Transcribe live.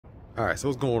All right, so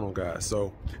what's going on, guys?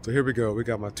 So here we go. We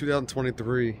got my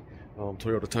 2023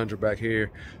 Toyota Tundra back here.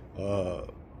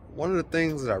 One of the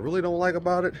things that I really don't like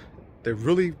about it, that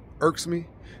really irks me,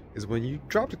 is when you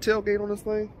drop the tailgate on this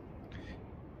thing,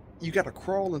 you got to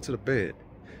crawl into the bed.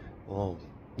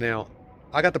 Now,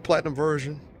 I got the platinum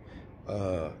version.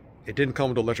 It didn't come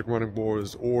with electric running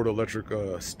boards or the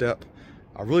electric step.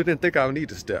 I really didn't think I would need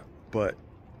the step, but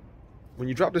when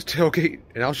you drop this tailgate,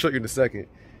 and I'll show you in a second,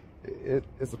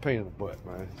 it's a pain in the butt,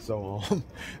 man. So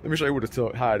let me show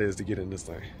you how it is to get in this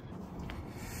thing.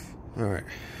 All right,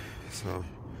 so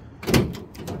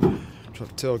drop the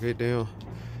tailgate down,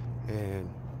 and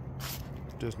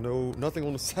there's nothing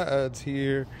on the sides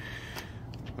here.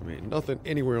 I mean, nothing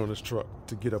anywhere on this truck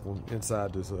to get up on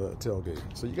inside this tailgate.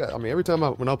 So you got, I mean, every time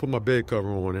when I put my bed cover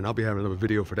on, and I'll be having another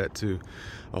video for that too.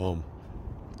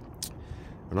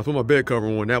 When I put my bed cover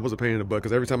on, that was a pain in the butt,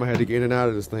 because every time I had to get in and out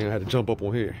of this thing, I had to jump up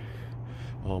on here.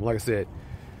 Like I said,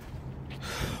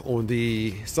 on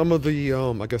some of the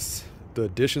I guess the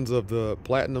additions of the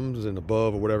platinums and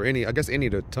above or whatever, I guess any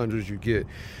of the Tundras you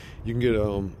can get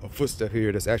a footstep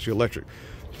here that's actually electric,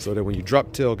 so that when you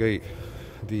drop tailgate,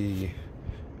 the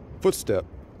footstep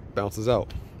bounces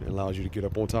out and allows you to get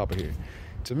up on top of here.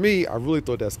 To me, I really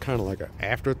thought that's kind of like an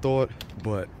afterthought,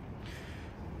 but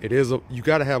you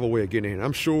got to have a way of getting in.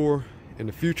 I'm sure in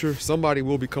the future somebody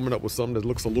will be coming up with something that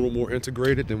looks a little more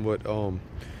integrated than what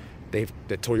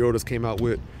that Toyotas came out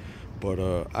with, but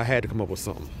I had to come up with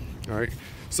something. All right,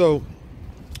 so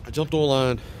I jumped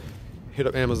online, hit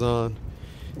up Amazon,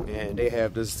 and they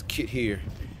have this kit here,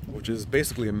 which is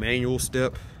basically a manual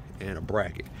step and a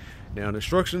bracket. Now the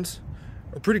instructions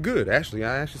are pretty good, actually.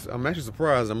 I'm actually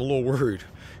surprised. I'm a little worried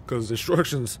because the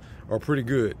instructions are pretty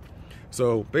good.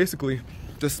 So basically,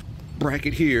 this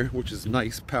bracket here, which is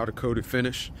nice powder coated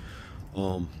finish,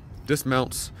 this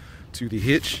mounts to the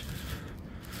hitch.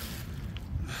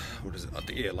 What is it? I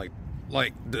think, yeah, like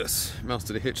this. Mounts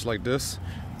to the hitch like this,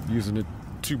 using the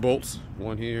 2 bolts,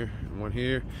 one here,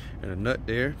 and a nut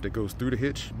there that goes through the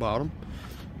hitch bottom.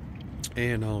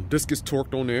 And this gets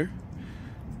torqued on there,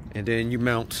 and then you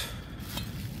mount.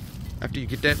 After you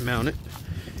get that mounted,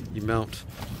 you mount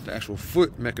the actual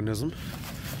foot mechanism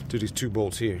to these 2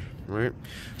 bolts here, right?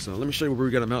 So let me show you where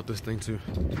we gotta mount this thing to.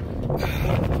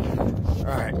 All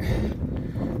right,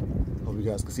 hope you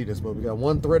guys can see this, but we got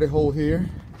one threaded hole here,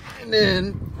 and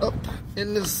then up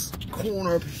in this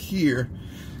corner up here,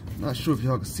 not sure if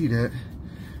y'all can see that,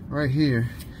 right here,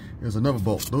 there's another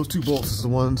bolt. Those 2 bolts is the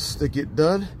ones that get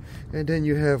done, and then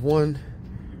you have one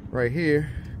right here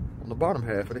on the bottom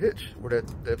half of the hitch where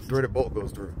that threaded bolt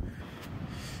goes through.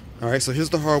 All right, so here's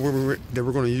the hardware that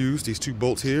we're going to use, these 2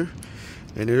 bolts here.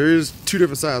 And there is 2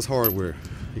 different size hardware.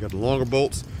 You got the longer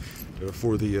bolts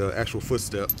for the actual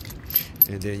footstep,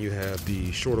 and then you have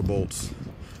the shorter bolts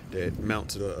that mount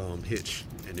to the hitch.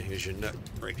 And then here's your nut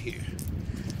right here.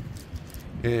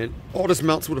 And all this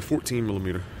mounts with a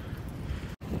 14mm.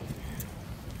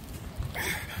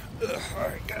 All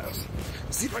right, guys.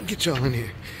 Let's see if I can get y'all in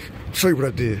here. Show you what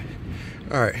I did.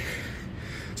 All right.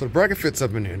 So the bracket fits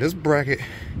up in there. This bracket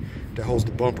that holds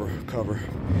the bumper cover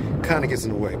kind of gets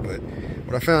in the way, but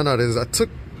what I found out is I took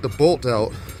the bolt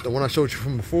out, the one I showed you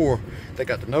from before that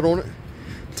got the nut on it,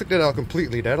 took that out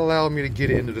completely. That allowed me to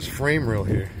get it into this frame rail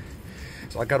here.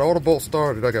 So I got all the bolts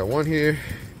started. I got one here,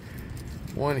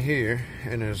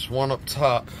 and there's one up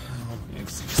top. You can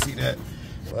see that.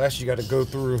 Well, actually you got to go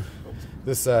through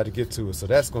this side to get to it, so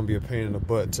that's going to be a pain in the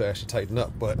butt to actually tighten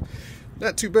up, but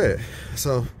not too bad.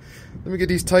 So let me get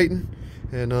these tightened,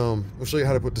 and we'll show you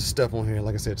how to put the step on here.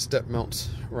 Like I said, step mounts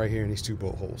right here in these 2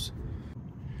 bolt holes.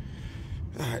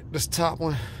 All right, this top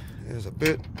one is a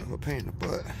bit of a pain in the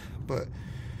butt, but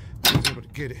I was able to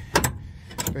get it.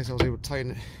 Basically, I was able to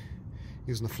tighten it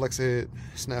using the flex head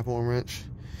snap-on wrench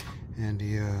and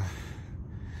the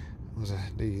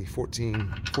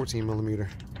 14mm.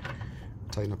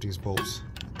 Tighten up these bolts.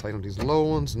 Tighten up these low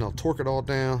ones, and I'll torque it all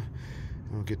down,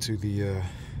 and we'll get to the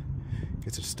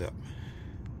step.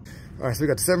 All right, so we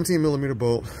got the 17mm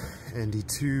bolt and the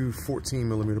 2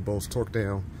 14mm bolts torqued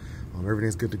down.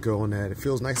 Everything's good to go on that. It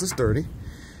feels nice and sturdy,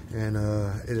 and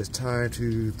it is time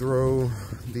to throw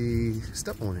the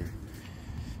step on here.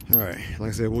 All right, like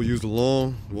I said, we'll use the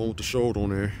one with the shoulder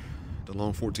on there, the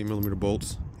long 14mm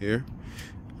bolts here.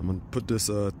 I'm gonna put this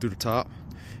through the top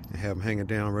and have them hanging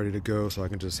down ready to go, so I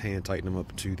can just hand tighten them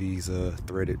up to these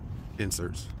threaded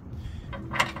inserts.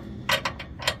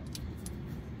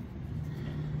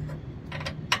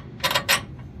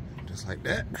 Just like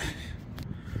that.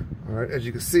 All right, as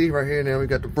you can see right here now, we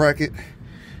got the bracket,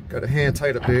 got a hand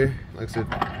tight up there. Like I said,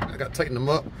 I got to tighten them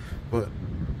up, but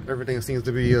everything seems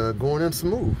to be going in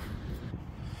smooth.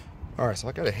 All right, so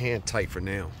I got it hand tight for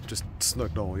now, just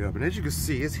snugged all the way up, and as you can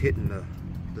see, it's hitting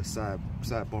the side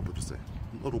bumper just a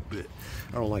little bit.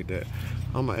 I don't like that.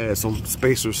 I'm gonna add some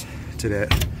spacers to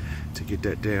that to get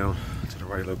that down to the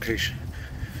right location.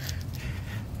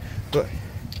 But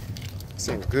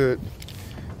seems good.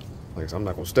 Like I said, I'm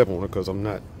not gonna step on it because I'm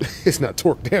not. It's not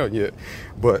torqued down yet.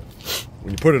 But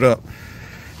when you put it up,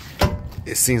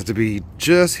 it seems to be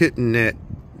just hitting that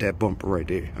bumper right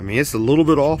there. I mean, it's a little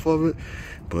bit off of it,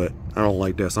 but I don't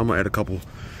like that. So I'm gonna add a couple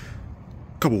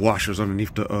washers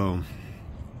underneath the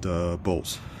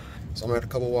bolts. So I'm gonna add a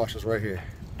couple washers right here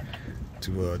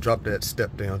to drop that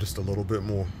step down just a little bit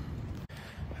more.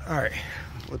 All right,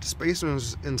 with the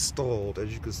spacers installed,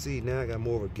 as you can see, now I got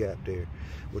more of a gap there,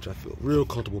 which I feel real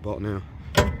comfortable about now.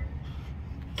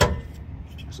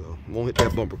 So won't hit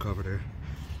that bumper cover there.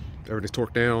 Everything's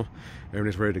torqued down,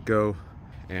 everything's ready to go,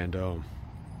 and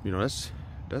you know, that's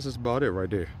just about it right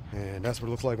there. And that's what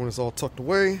it looks like when it's all tucked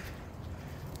away.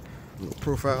 A little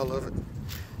profile of it,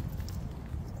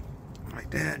 like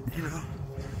that, you know.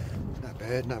 Not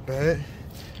bad, not bad.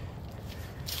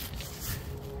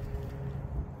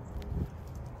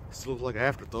 Still looks like an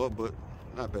afterthought, but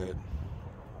not bad.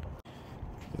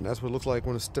 And that's what it looks like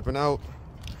when it's stepping out.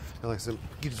 And like I said,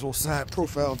 get this little side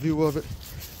profile view of it.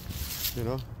 You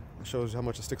know, it shows you how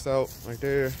much it sticks out right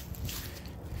there.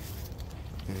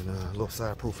 And a little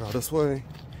side profile this way.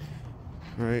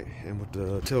 All right, and with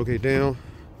the tailgate down.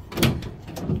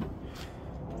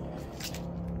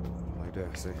 Like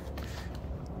that, see?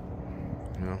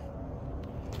 You know?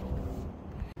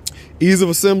 Ease of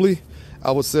assembly,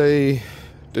 I would say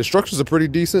the instructions are pretty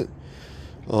decent.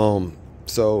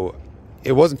 So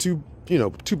it wasn't too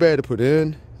bad to put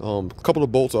in. A couple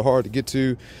of bolts are hard to get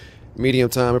to. Medium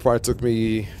time, it probably took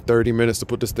me 30 minutes to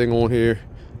put this thing on here.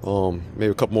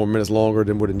 Maybe a couple more minutes longer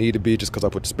than what it needed to be, just because I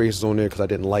put the spacers on there because I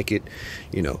didn't like it,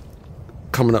 you know,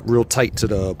 coming up real tight to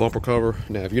the bumper cover.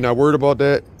 Now, if you're not worried about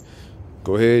that,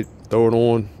 go ahead, throw it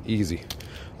on, easy.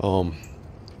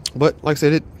 But like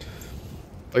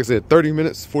I said, 30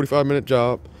 minutes, 45-minute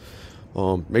job.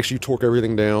 Make sure you torque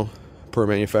everything down per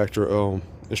manufacturer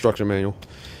instruction manual,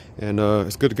 and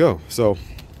it's good to go. So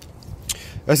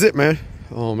that's it, man.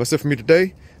 That's it for me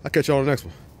today. I'll catch y'all on the next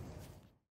one.